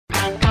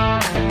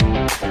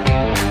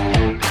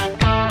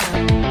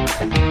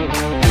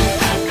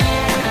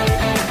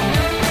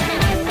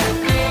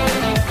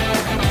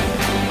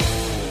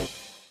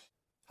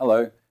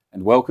Hello,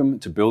 and welcome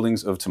to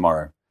Buildings of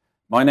Tomorrow.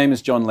 My name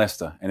is John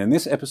Lester, and in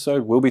this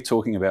episode we'll be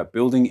talking about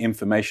Building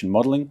Information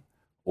Modeling,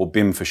 or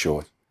BIM for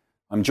short.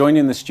 I'm joined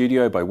in the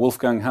studio by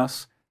Wolfgang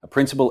Haas, a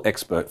principal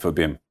expert for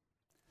BIM.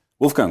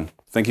 Wolfgang,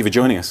 thank you for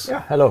joining us.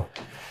 Yeah, hello.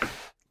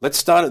 Let's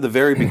start at the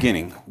very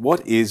beginning.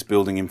 What is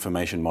Building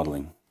Information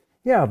Modeling?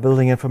 Yeah,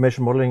 building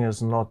information modeling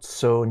is not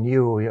so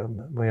new.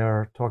 We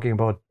are talking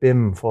about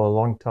BIM for a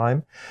long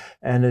time,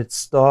 and it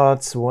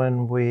starts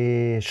when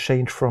we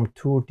change from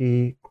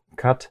 2D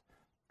CAD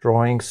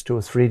drawings to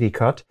 3D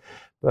CAD,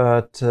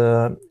 but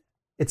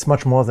it's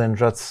much more than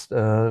just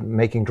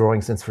making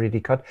drawings in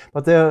 3D CAD.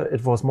 But there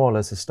it was more or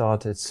less a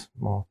start. It's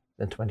more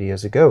than 20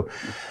 years ago,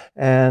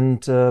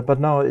 and but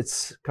now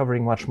it's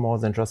covering much more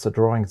than just the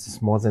drawings. It's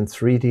more than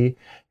 3D.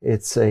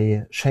 It's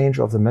a change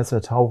of the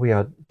method, how we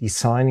are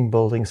designing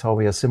buildings, how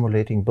we are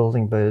simulating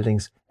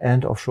buildings,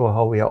 and offshore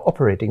how we are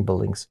operating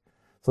buildings.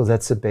 So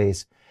that's the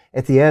base.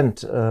 At the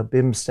end,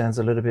 BIM stands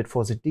a little bit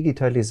for the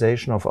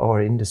digitalization of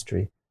our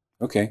industry.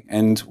 Okay,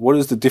 and what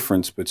is the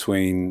difference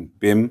between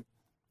BIM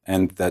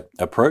and that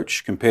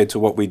approach compared to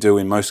what we do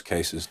in most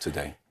cases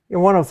today? Yeah,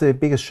 one of the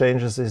biggest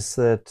changes is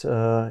that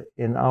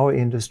in our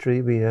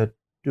industry we are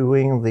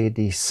doing the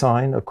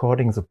design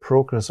according to the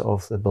progress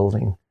of the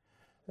building.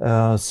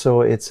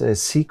 So it's a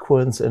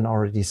sequence in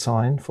our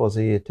design for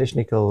the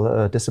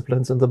technical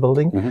disciplines in the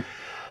building. Mm-hmm.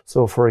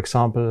 So for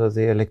example,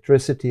 the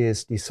electricity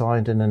is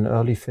designed in an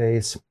early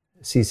phase,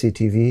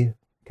 CCTV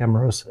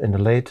cameras in the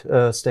late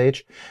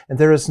stage, and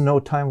there is no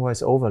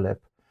time-wise overlap.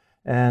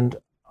 And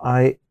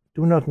I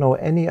do not know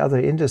any other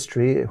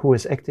industry who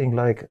is acting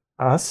like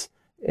us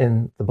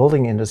in the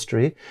building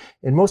industry.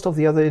 In most of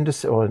the other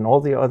industries, or in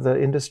all the other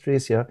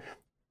industries, yeah,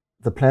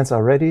 the plans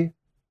are ready,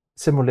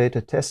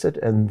 simulated, tested,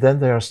 and then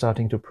they are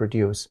starting to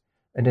produce.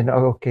 And in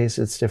our case,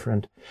 it's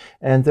different.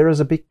 And there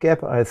is a big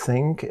gap, I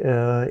think,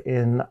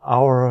 in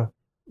our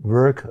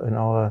work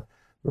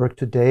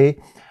today,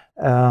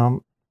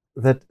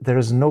 that there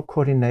is no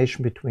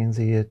coordination between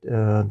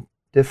the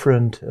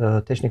different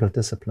technical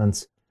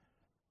disciplines,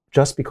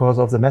 just because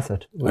of the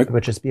method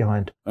which is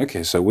behind.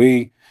 Okay, so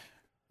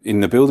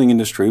in the building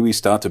industry, we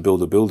start to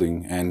build a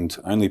building, and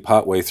only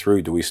partway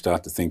through do we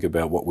start to think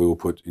about what we will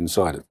put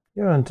inside it.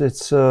 Yeah, and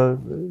it's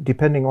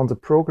depending on the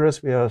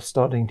progress, we are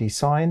starting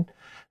design,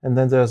 and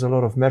then there's a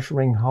lot of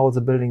measuring how the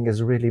building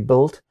is really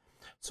built.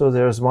 So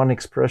there's one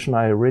expression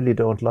I really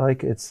don't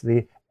like. It's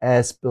the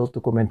as-built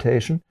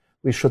documentation.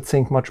 We should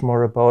think much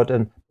more about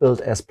and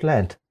build as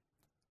planned.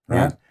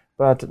 Right. Yeah?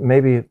 But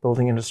maybe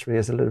building industry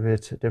is a little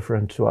bit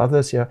different to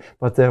others, yeah.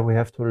 But there we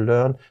have to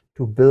learn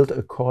to build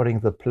according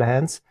to the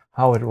plans,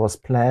 how it was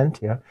planned,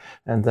 yeah.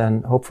 And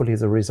then hopefully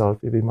the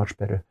result will be much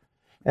better.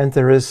 And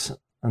there is,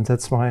 and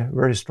that's my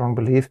very strong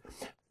belief,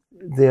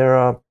 there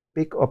are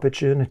big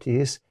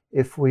opportunities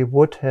if we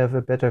would have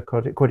a better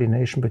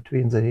coordination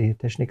between the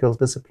technical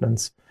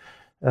disciplines,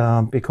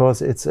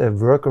 because it's a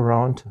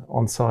workaround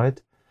on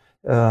site.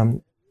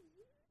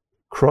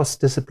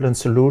 Cross-discipline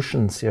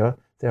solutions, yeah,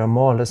 they are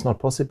more or less not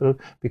possible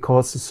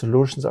because the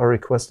solutions are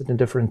requested in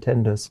different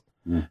tenders.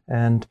 Mm.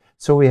 And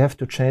so we have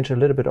to change a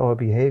little bit our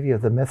behavior,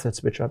 the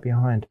methods which are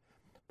behind.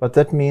 But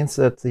that means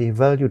that the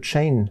value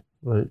chain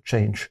will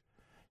change.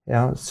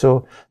 Yeah,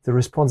 so the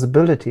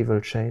responsibility will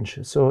change.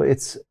 So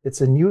it's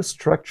a new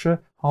structure,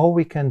 how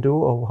we can do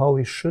or how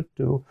we should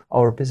do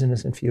our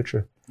business in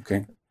future.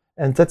 Okay.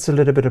 And that's a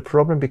little bit a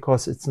problem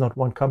because it's not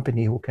one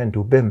company who can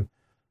do BIM.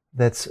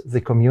 That's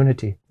the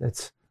community.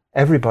 That's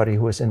everybody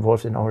who is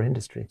involved in our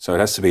industry. So it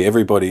has to be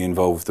everybody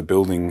involved. The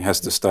building has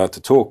to start to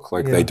talk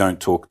like they don't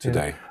talk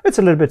today. Yeah. It's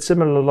a little bit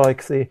similar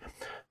like the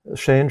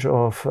change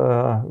of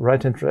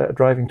right-hand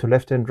driving to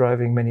left-hand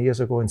driving many years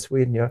ago in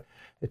Sweden. Yeah,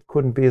 it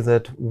couldn't be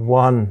that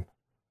one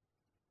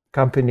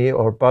company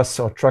or bus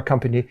or truck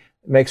company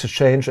makes a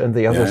change and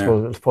the others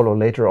will follow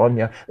later on.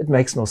 Yeah, it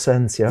makes no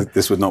sense. Yeah,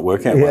 this would not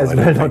work out. Yeah, it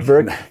will not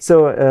work.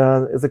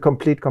 So the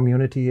complete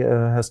community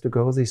has to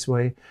go this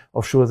way.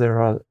 Of sure,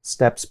 there are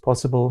steps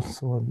possible.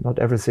 So not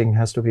everything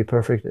has to be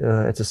perfect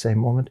at the same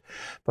moment,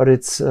 but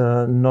it's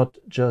not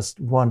just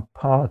one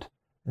part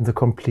in the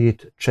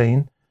complete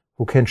chain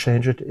who can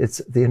change it. It's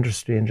the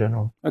industry in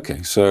general.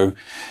 Okay, so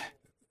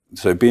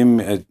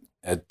BIM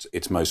at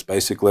its most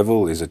basic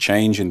level is a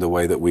change in the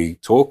way that we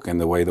talk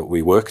and the way that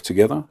we work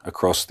together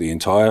across the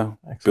entire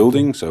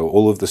building, so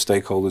all of the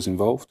stakeholders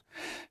involved.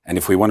 And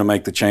if we want to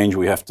make the change,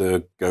 we have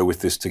to go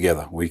with this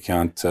together. We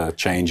can't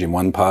change in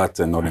one part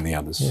and not in the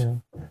others. Yeah.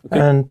 Okay.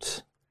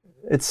 And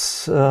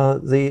it's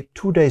the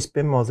 2 days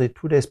BIM or the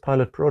 2 days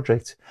pilot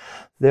projects.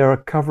 They are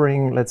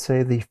covering, let's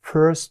say, the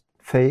first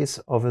phase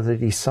of the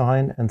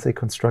design and the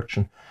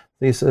construction.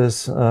 This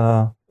is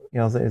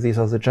these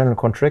are the general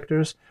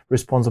contractors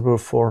responsible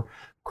for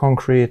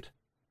concrete,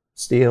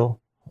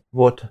 steel,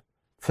 wood,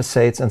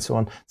 facades, and so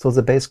on. So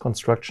the base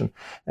construction.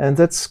 And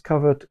that's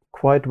covered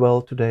quite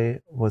well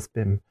today with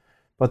BIM.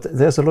 But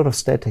there's a lot of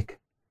static.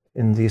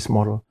 in this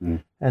model.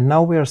 And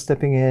now we are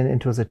stepping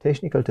into the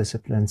technical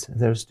disciplines.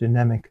 There's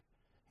dynamic,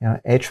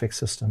 HVAC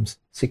systems,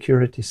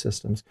 security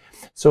systems.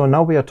 So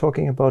now we are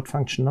talking about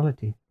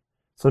functionality.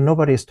 So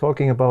nobody is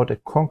talking about a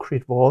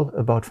concrete wall,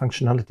 about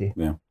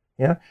functionality.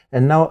 Yeah.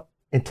 And now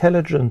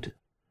intelligent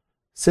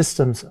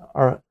systems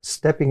are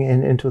stepping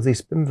into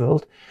this BIM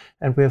world,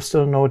 and we have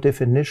still no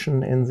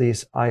definition in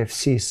these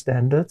IFC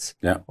standards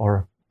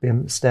or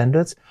BIM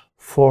standards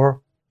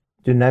for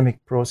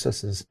dynamic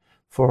processes,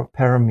 for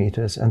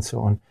parameters and so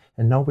on.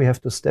 And now we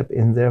have to step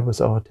in there with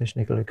our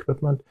technical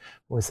equipment,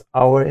 with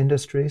our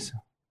industries.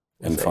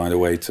 And find a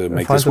way to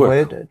make this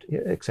work.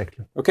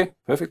 Exactly. Okay,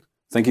 perfect.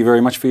 Thank you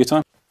very much for your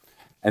time.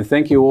 And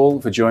thank you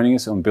all for joining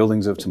us on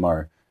Buildings of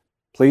Tomorrow.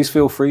 Please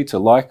feel free to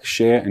like,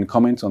 share and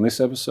comment on this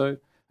episode,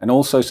 and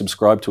also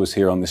subscribe to us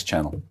here on this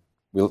channel.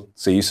 We'll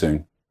see you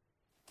soon.